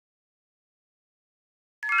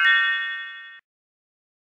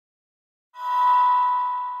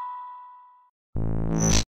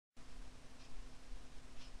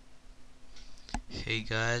Hey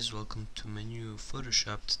guys, welcome to my new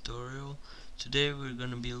Photoshop tutorial. Today we're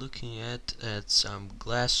gonna be looking at some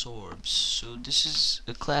glass orbs. So this is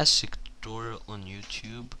a classic tutorial on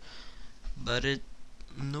YouTube, but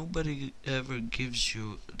nobody ever gives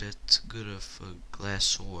you that good of a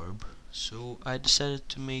glass orb. So I decided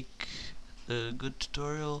to make a good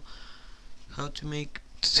tutorial how to make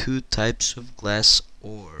two types of glass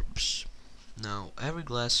orbs. Now every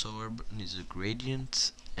glass orb needs a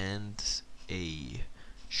gradient and a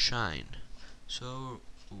shine. So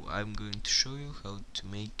I'm going to show you how to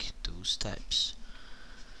make those types.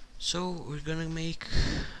 So we're gonna make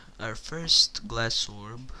our first glass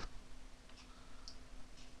orb.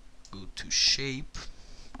 Go to shape,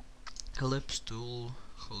 ellipse tool,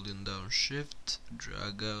 holding down shift,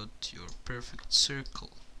 drag out your perfect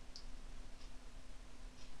circle.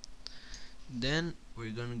 Then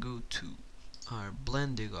we're gonna go to our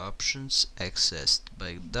blending options, accessed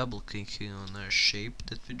by double clicking on our shape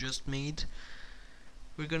that we just made.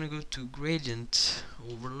 We're gonna go to gradient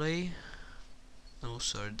overlay. Oh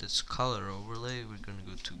sorry, that's color overlay. We're gonna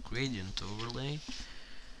go to gradient overlay,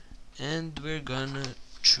 and we're gonna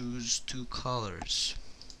choose two colors.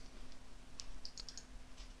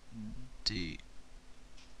 The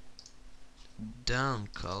down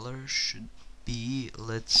color should be,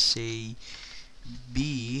 let's say,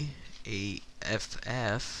 BAFF,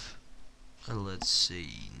 let's say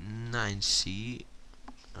 9C,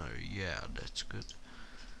 or yeah, that's good.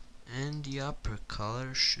 And the upper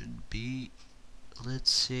color should be,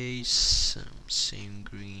 let's say, some same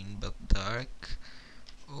green but dark,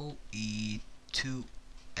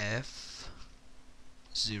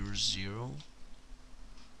 OE2F00,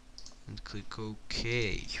 and click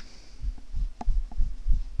OK.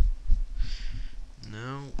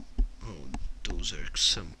 Now, oh, those are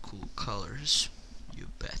some cool colors, you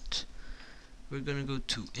bet. We're gonna go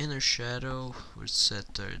to inner shadow. We'll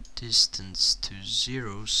set our distance to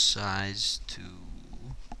 0, size to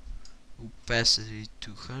opacity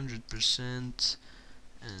to 100%,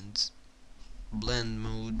 and blend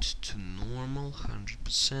mode to normal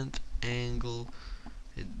 100%. Angle,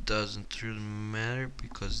 it doesn't really matter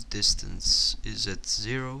because distance is at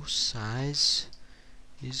 0. Size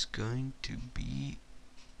is going to be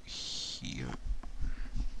here.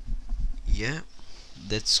 Yeah,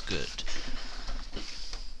 that's good.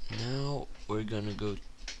 Now we're gonna go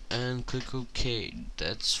and click OK.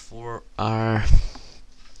 That's for our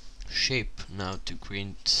shape. Now to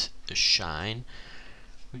create a shine,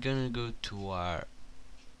 we're gonna go to our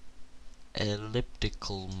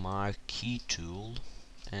elliptical marquee tool,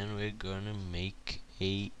 and we're gonna make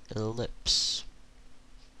a ellipse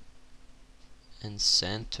and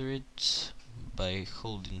center it by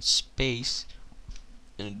holding space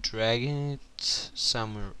and dragging it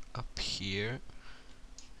somewhere up here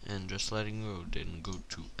and just letting go. Then go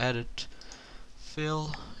to edit,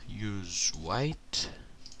 fill, use white,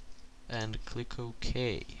 and click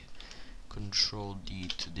OK. Control D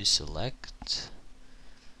to deselect,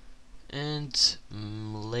 and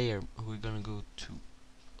layer, we're gonna go to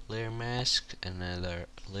layer mask, another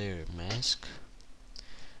layer mask.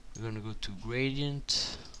 We're gonna go to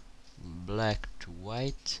gradient, black to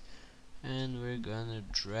white, and we're gonna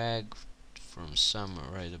drag from somewhere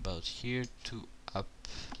right about here to up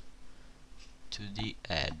to the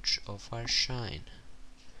edge of our shine,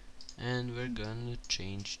 and we're gonna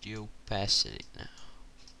change the opacity now.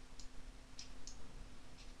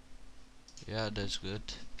 Yeah, that's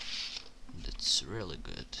good. That's really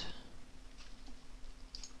good.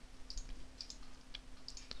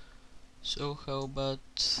 So how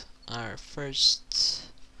about our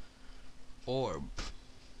first orb?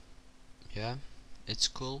 Yeah, it's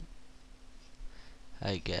cool,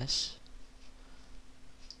 I guess.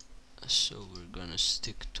 So we're gonna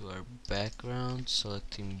stick to our background,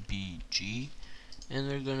 selecting BG, and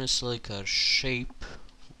we're gonna select our shape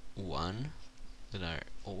 1 with our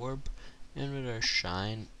orb, and with our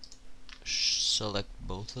shine select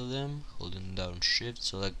both of them, holding down shift,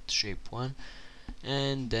 select shape 1,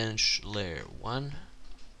 and then layer 1,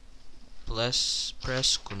 press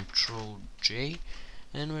Ctrl J,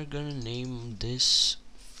 and we're gonna name this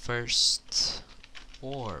first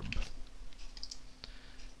orb.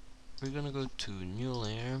 We're gonna go to new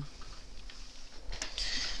layer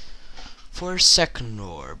for second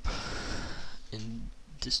orb, and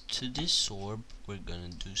to this orb we're gonna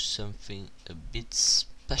do something a bit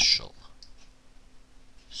special.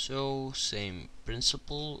 So same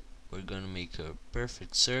principle, we're gonna make a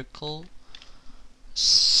perfect circle,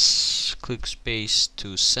 click space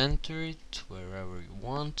to center it wherever you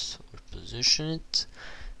want or position it,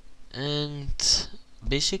 and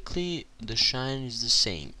basically the shine is the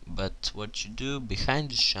same, but what you do behind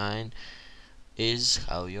the shine is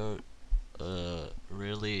how your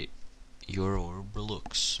really your orb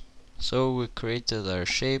looks. So we created our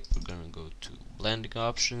shape. We're gonna go to blending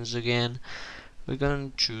options again. We're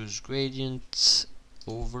gonna choose gradient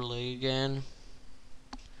overlay again.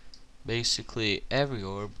 Basically every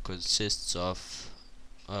orb consists of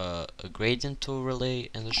a gradient overlay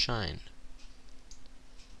and a shine.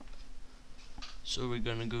 So we're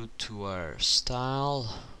gonna go to our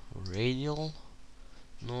style, radial,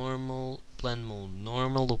 normal, blend mode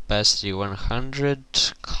normal, opacity 100,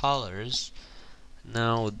 colors.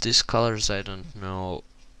 Now these colors I don't know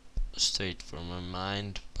straight from my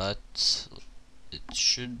mind, but it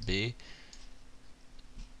should be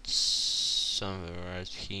somewhere right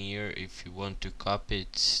here. If you want to copy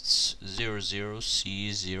it, it's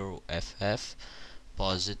 00C0FF.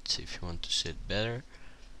 Pause it if you want to see it better.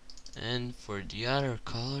 And for the other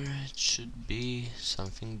color, it should be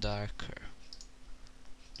something darker,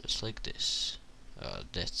 just like this.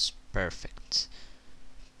 That's perfect.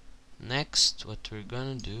 Next, what we're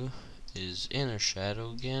gonna do is inner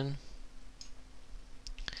shadow again,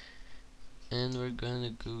 and we're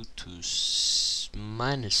gonna go to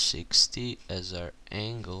 -60 as our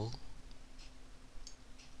angle.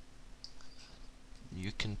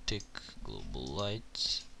 You can take global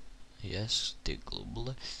light. Yes, take global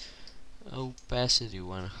light. Opacity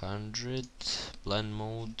 100, blend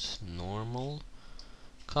mode normal,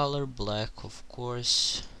 color black of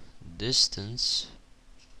course, distance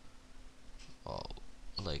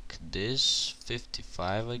like this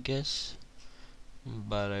 55 I guess,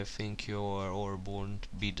 but I think your orb won't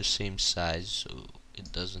be the same size, so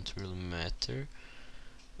it doesn't really matter.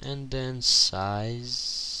 And then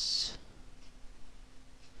size,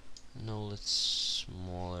 no, let's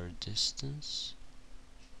smaller distance,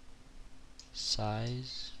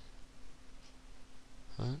 size,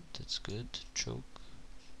 that's good. Choke,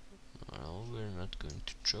 no, we're not going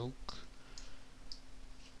to choke,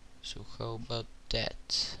 so how about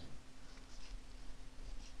that?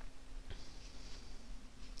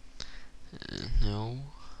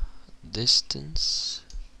 No, distance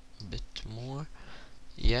a bit more,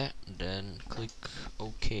 yeah, then click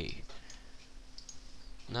OK.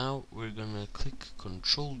 Now we're gonna click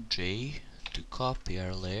Ctrl J to copy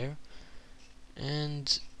our layer,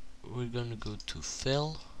 and we're gonna go to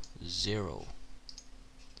fill 0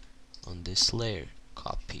 on this layer,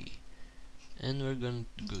 copy, and we're gonna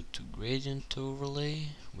go to gradient overlay,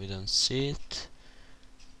 we don't see it,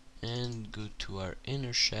 and go to our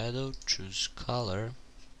inner shadow, choose color,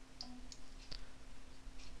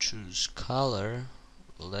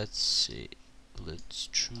 let's see, let's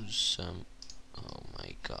choose some, oh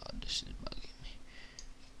my god, this is bugging me,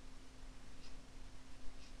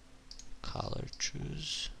 color,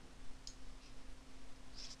 choose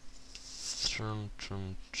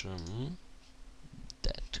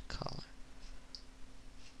that color,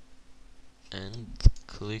 and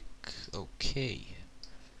click OK.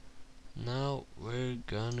 Now we're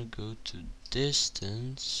gonna go to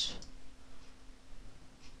distance,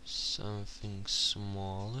 something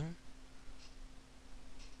smaller,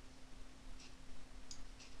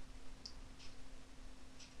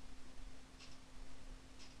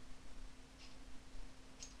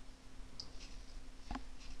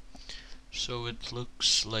 so it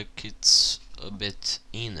looks like it's a bit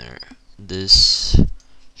inner, this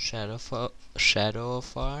shadow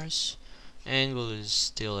of ours. Angle is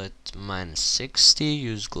still at -60,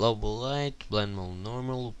 use global light, blend mode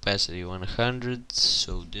normal, opacity 100,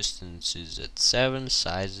 so distance is at 7,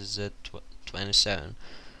 size is at 27.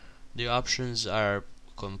 The options are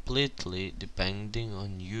completely depending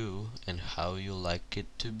on you and how you like it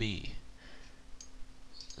to be.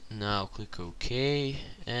 Now click OK,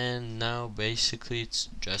 and now basically it's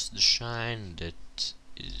just the shine that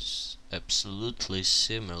is absolutely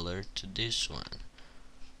similar to this one.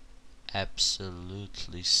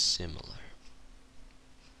 Absolutely similar.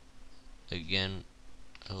 Again,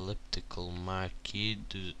 elliptical marquee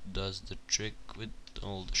does the trick with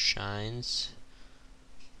all the shines.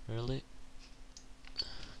 Really?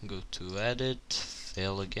 Go to edit,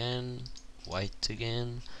 fill again, white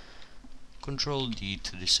again, Ctrl D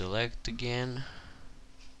to deselect again,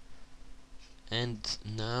 and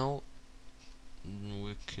now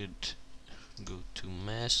we could go to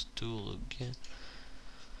mask tool again,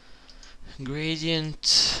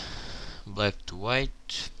 gradient, black to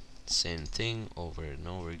white, same thing over and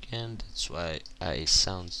over again. That's why I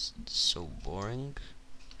sound so boring.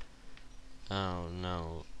 Oh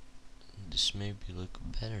no, this maybe look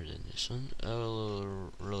better than this one.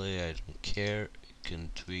 Oh, really, I don't care.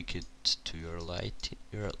 can tweak it to your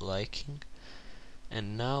liking.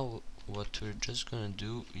 And now what we're just gonna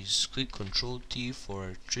do is click Ctrl T for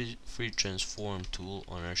our free transform tool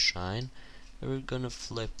on our shine, and we're gonna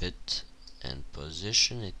flip it and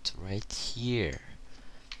position it right here,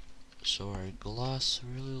 so our gloss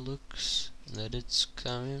really looks that it's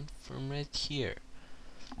coming from right here.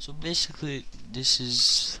 So basically this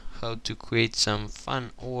is how to create some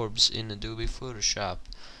fun orbs in Adobe Photoshop.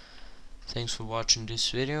 Thanks for watching this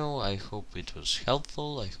video. I hope it was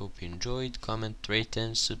helpful. I hope you enjoyed. Comment, rate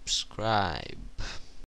and subscribe.